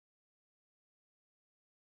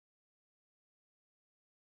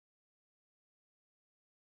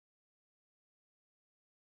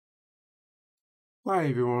Hi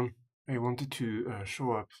everyone, I wanted to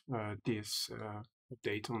show up this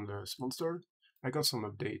update on the SMONSTER. I got some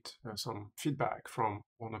update, some feedback from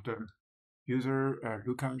one of the user,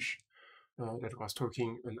 Lukash, that was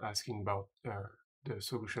talking and asking about the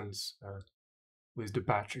solutions with the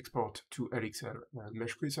batch export to LXL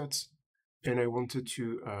Mesh Presets, and I wanted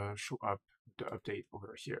to show up the update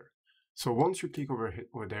over here. So once you click over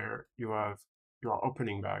there, you are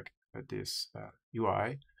opening back this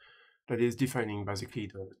UI that is defining basically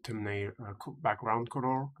the thumbnail background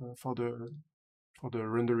color for the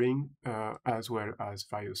rendering, as well as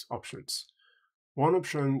various options. One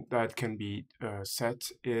option that can be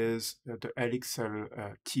set is the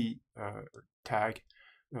LXL T tag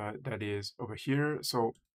that is over here.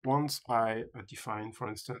 So once I define, for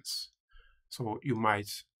instance, so you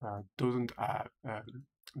might doesn't have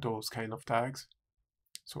those kind of tags.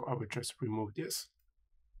 So I will just remove this.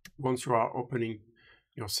 Once you are opening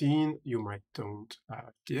your scene, you might don't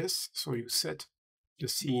have this. So you set the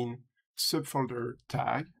scene subfolder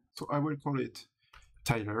tag. So I will call it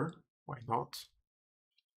Tyler, why not?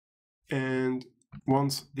 And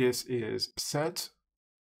once this is set,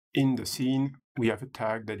 in the scene, we have a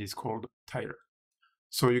tag that is called Tyler.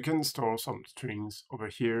 So you can store some strings over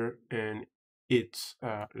here and it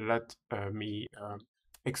let me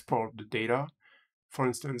export the data, for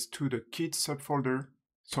instance, to the kit subfolder.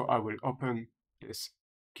 So I will open this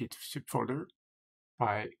kit subfolder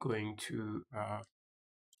by going to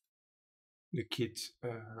the kit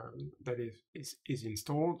that is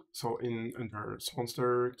installed. So under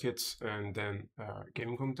SMONSTER kits and then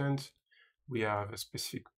game content, we have a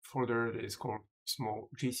specific folder that is called small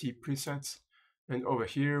GC presets. And over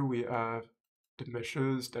here, we have the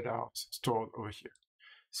meshes that are stored over here.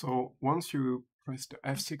 So once you press the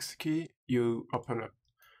F6 key, you open up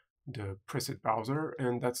the preset browser,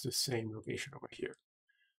 and that's the same location over here.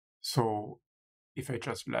 So if I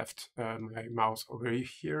just left my mouse over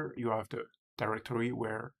here, you have the directory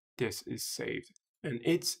where this is saved, and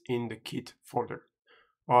it's in the kit folder.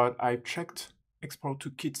 But I checked export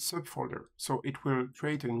to kit subfolder, so it will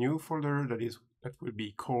create a new folder that will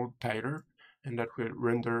be called Tyler, and that will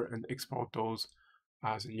render and export those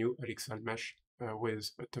as a new LXL mesh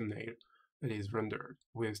with a thumbnail that is rendered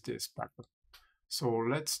with this background. So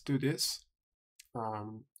let's do this.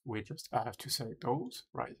 We just have to select those,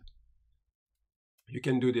 right? You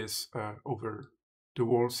can do this over the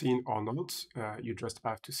whole scene or not. You just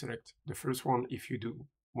have to select the first one if you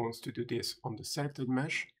want to do this on the selected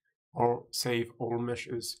mesh, or save all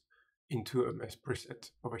meshes into a mesh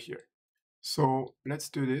preset over here. So let's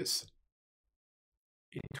do this.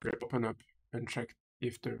 It will open up and check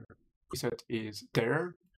if the preset is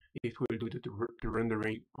there. It will do the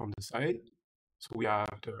rendering on the side. So we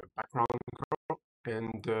have the background color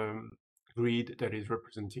and the grid that is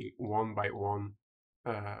representing one by one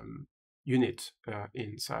unit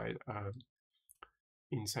inside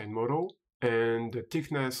model, and the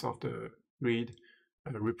thickness of the grid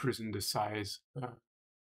represent the size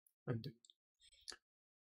and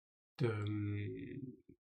the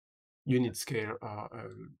unit scale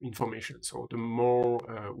information. So the more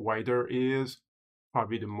wider is,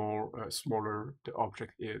 probably the more smaller the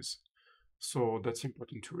object is. So that's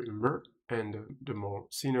important to remember. And the more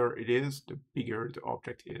thinner it is, the bigger the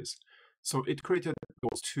object is. So it created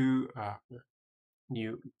those two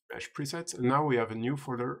new mesh presets. And now we have a new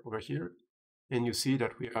folder over here. And you see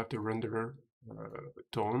that we have the renderer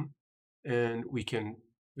tone. And we can,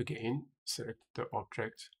 again, select the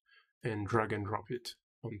object and drag and drop it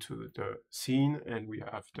onto the scene. And we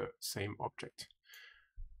have the same object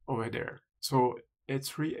over there. So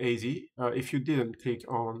it's really easy. If you didn't click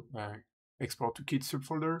on export to kit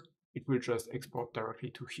subfolder, it will just export directly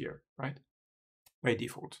to here, right? By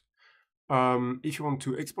default. If you want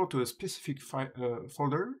to export to a specific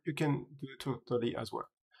folder, you can do it totally as well.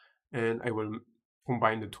 And I will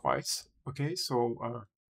combine the twice. Okay, so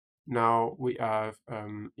now we have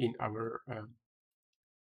in our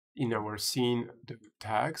scene the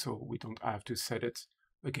tag, so we don't have to set it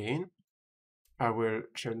again. I will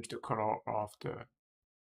change the color of the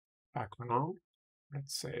background.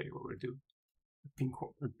 Let's say we will do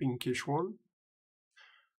a pinkish one.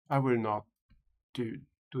 I will not do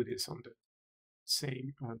this on the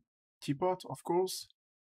same teapot, of course.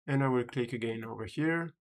 And I will click again over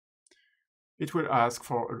here. It will ask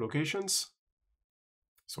for locations.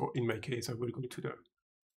 So in my case, I will go to the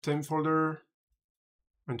temp folder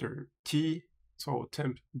under T. So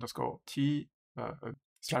temp_T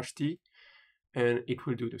 /T, and it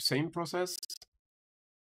will do the same process.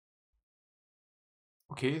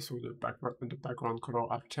 Okay, so the background color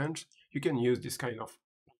have changed. You can use this kind of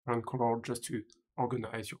background color just to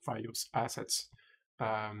organize your various assets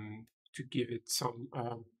to give it some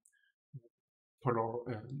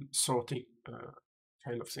color sorting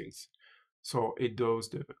kind of things. So it does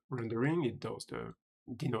the rendering, it does the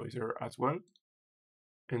denoiser as well,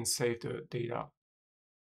 and save the data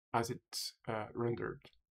as it's rendered.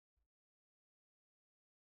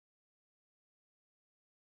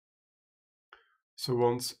 So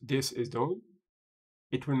once this is done,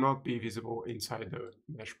 it will not be visible inside the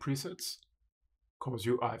mesh presets because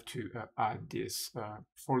you have to add this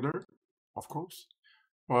folder, of course.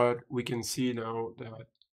 But we can see now that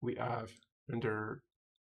we have under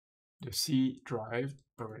the C drive,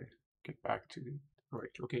 I will get back to the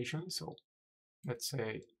correct location. So let's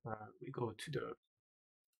say we go to the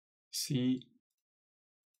C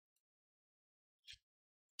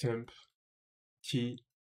temp T,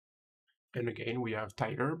 and again we have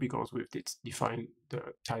title because we've defined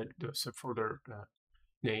the subfolder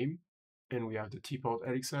name, and we have the tport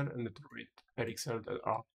LXL and the root LXL that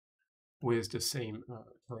are with the same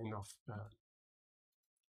kind of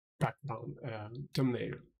background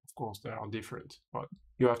thumbnail. Of course, they are different, but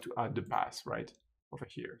you have to add the path right over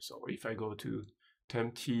here. So if I go to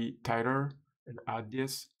temp T title and add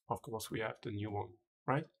this, of course we have the new one,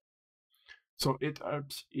 right? So it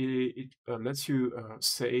lets you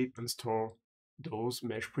save and store those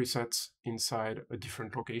mesh presets inside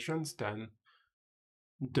different locations than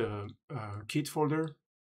the kit folder.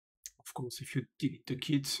 Of course, if you delete the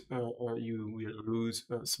kit, you will lose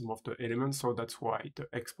some of the elements, so that's why the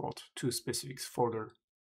export to specifics folder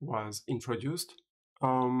was introduced.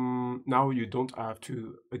 Now you don't have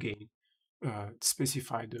to, again,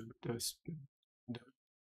 specify the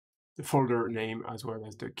folder name as well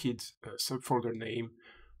as the kit subfolder name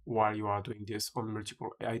while you are doing this on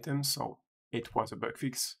multiple items. So it was a bug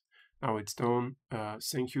fix. Now it's done.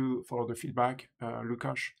 Thank you for the feedback,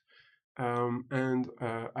 Lukasz. And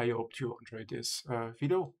I hope you enjoyed this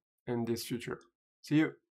video and this future. See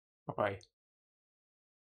you. Bye-bye.